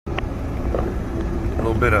A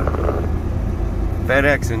little bit of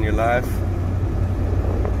FedEx in your life.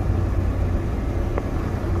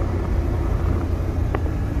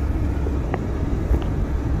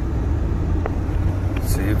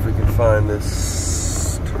 Let's see if we can find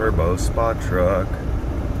this turbo spot truck.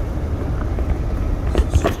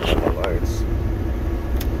 Lights.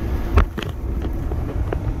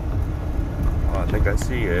 Oh, I think I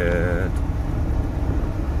see it.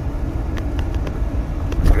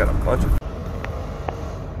 I got a bunch of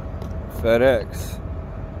FedEx.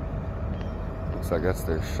 Looks like that's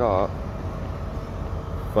their shop.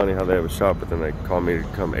 Funny how they have a shop, but then they call me to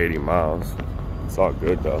come 80 miles. It's all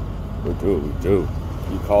good though. We'll do what we do.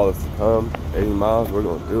 You call us to come 80 miles, we're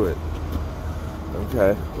gonna do it.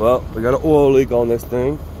 Okay, well, we got an oil leak on this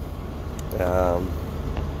thing.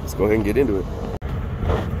 Let's go ahead and get into it.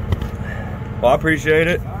 Well, I appreciate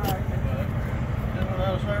it.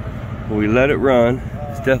 We let it run.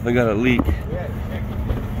 It's definitely got a leak.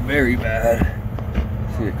 Very bad.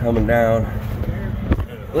 See it coming down.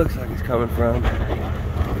 Looks like it's coming from.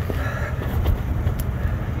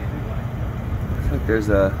 Looks like there's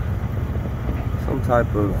some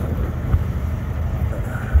type of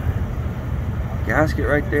gasket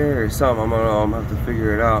right there or something. I don't know. I'm gonna have to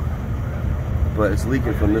figure it out. But it's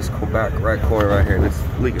leaking from this back right corner right here, and it's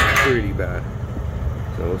leaking pretty bad.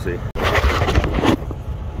 So we'll see.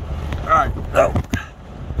 All right. So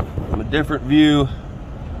from a different view,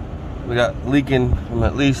 we got leaking from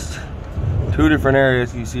at least 2 different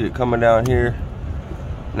areas. You see it coming down here.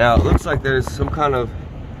 Now it looks like there's some kind of,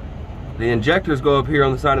 the injectors go up here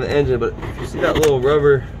on the side of the engine, but if you see that little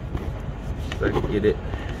rubber, if I can get it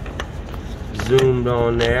zoomed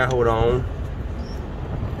on there, hold on.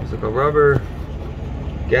 It's like a rubber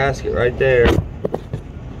gasket right there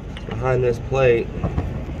behind this plate,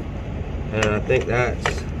 and I think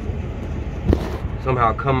that's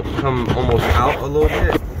somehow come almost out a little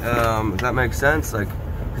bit. If that makes sense, like,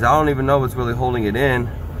 because I don't even know what's really holding it in.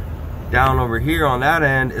 Down over here on that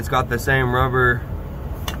end, it's got the same rubber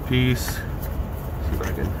piece. Let's see if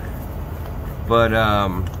I can. But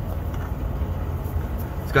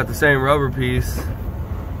it's got the same rubber piece,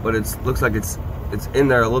 but it looks like it's in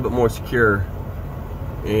there a little bit more secure,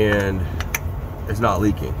 and it's not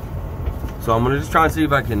leaking. So I'm gonna just try and see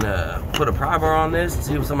if I can put a pry bar on this and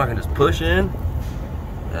see if something I can just push in,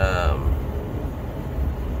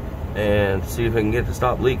 and see if I can get it to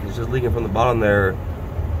stop leaking. It's just leaking from the bottom there.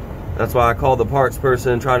 That's why I called the parts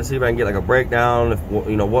person, trying to see if I can get like a breakdown. If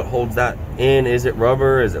you know what holds that in. Is it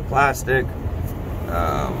rubber? Is it plastic?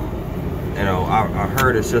 You know, I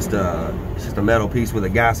heard it's just a metal piece with a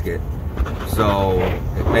gasket. So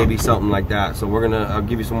it may be something like that. So I'll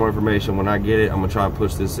give you some more information when I get it. I'm gonna try and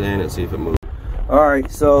push this in and see if it moves. All right,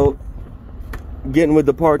 so getting with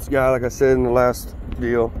the parts guy, like I said in the last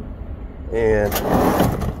deal, and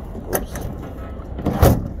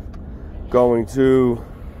going to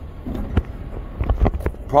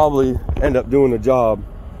probably end up doing the job.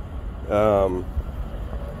 I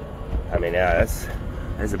mean, yeah,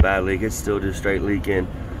 that's a bad leak. It's still just straight leaking.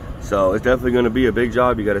 So it's definitely going to be a big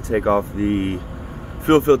job. You got to take off the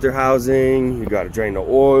fuel filter housing. You got to drain the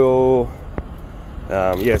oil.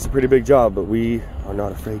 Yeah, it's a pretty big job, but we are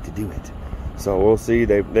not afraid to do it. So we'll see.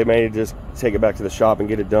 They may just take it back to the shop and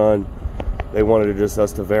get it done. They wanted just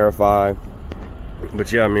us to verify.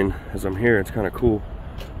 But yeah, I mean, as I'm here, it's kind of cool.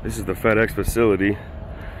 This is the FedEx facility,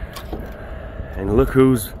 and look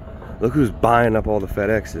who's buying up all the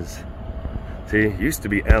FedExes. See, it used to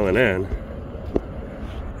be L&N.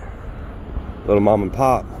 Little mom and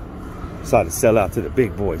pop decided to sell out to the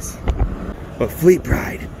big boys. But Fleet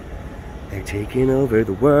Pride, they're taking over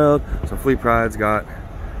the world. So Fleet Pride's got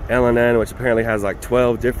L&N, which apparently has like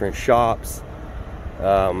 12 different shops.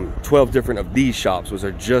 12 different of these shops, which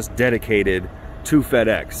are just dedicated to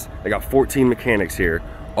FedEx. They got 14 mechanics here.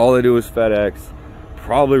 All they do is FedEx,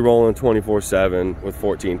 probably rolling 24/7 with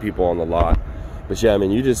 14 people on the lot. But yeah, I mean,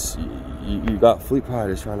 you got Fleet Pride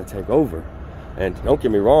is trying to take over. And don't get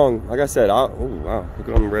me wrong, like I said, oh wow, look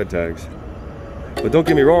at all them red tags. But don't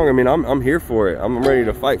get me wrong, I mean, I'm here for it. I'm ready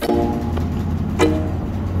to fight for it.